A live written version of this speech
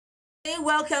Hey,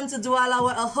 welcome to Douala,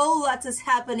 where a whole lot is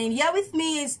happening. Here with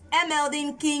me is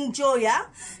Emeldine King Njoya.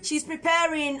 She's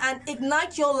preparing an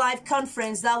Ignite Your Life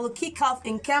conference that will kick off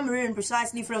in Cameroon,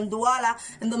 precisely from Douala,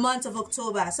 in the month of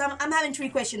October. So I'm having three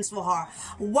questions for her.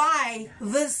 Why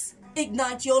this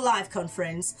Ignite Your Life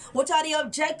conference? What are the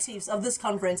objectives of this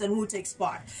conference and who takes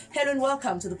part? Hello and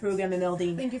welcome to the program,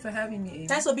 Emeldine. Thank you for having me.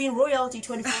 Thanks for being royalty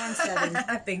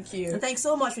 24/7. Thank you. And thanks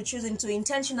so much for choosing to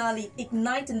intentionally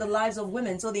ignite in the lives of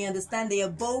women so they understand they are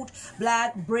bold,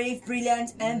 black, brave,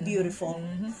 brilliant, and beautiful.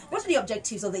 What are the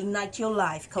objectives of the Ignite Your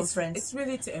Life conference? It's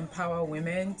really to empower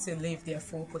women to live their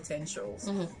full potentials,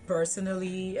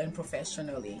 personally and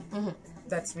professionally.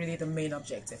 That's really the main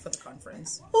objective for the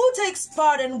conference. Who takes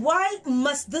part and why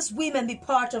must these women be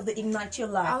part of the Ignite Your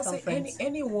Life I'll conference? say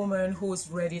any woman who's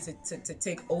ready to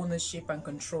take ownership and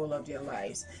control of their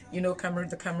lives. You know,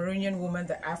 the Cameroonian woman,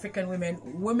 the African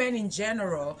women in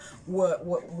general,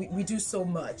 we do so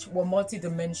much. We're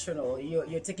multidimensional.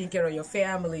 You're taking care of your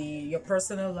family, your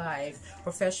personal life,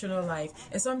 professional life,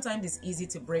 and sometimes it's easy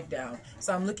to break down.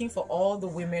 So I'm looking for all the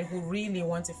women who really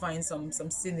want to find some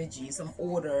synergy, some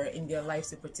order in their life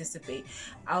to participate.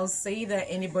 I'll say that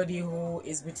anybody who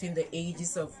is between the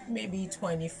ages of maybe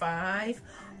 25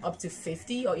 up to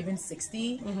 50 or even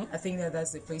 60, I think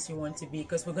that's the place you want to be,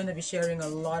 because we're going to be sharing a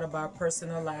lot about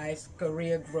personal life,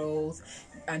 career growth,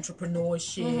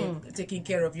 entrepreneurship, taking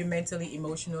care of you mentally,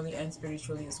 emotionally, and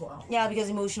spiritually as well. Yeah, because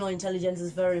emotional intelligence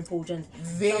is very important.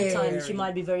 Sometimes you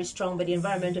might be very strong, but the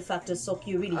environmental factors suck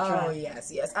you really dry. Oh,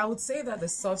 yes. I would say that the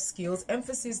soft skills,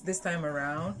 emphasis this time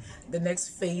around, the next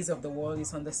phase of the world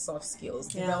is on the soft skills,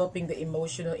 developing the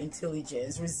emotional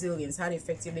intelligence, resilience, how to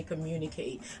effectively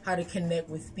communicate, how to connect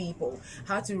with people,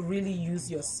 how to really use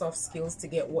your soft skills to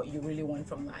get what you really want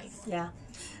from life. Yeah,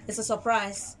 it's a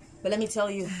surprise. But let me tell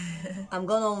you, I'm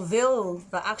going to unveil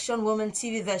the Action Woman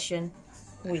TV version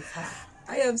with her.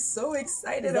 I am so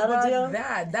excited about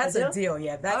that. That's a deal.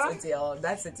 Yeah, that's a deal.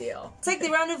 That's a deal. Take the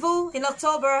rendezvous in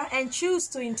October and choose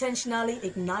to intentionally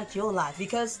ignite your life,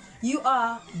 because you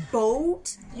are bold,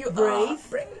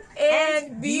 brave,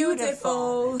 and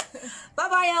beautiful.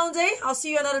 Bye-bye, Emeldine. I'll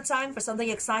see you another time for something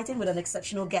exciting with an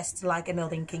exceptional guest like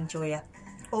Emeldine King Njoya.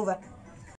 Over.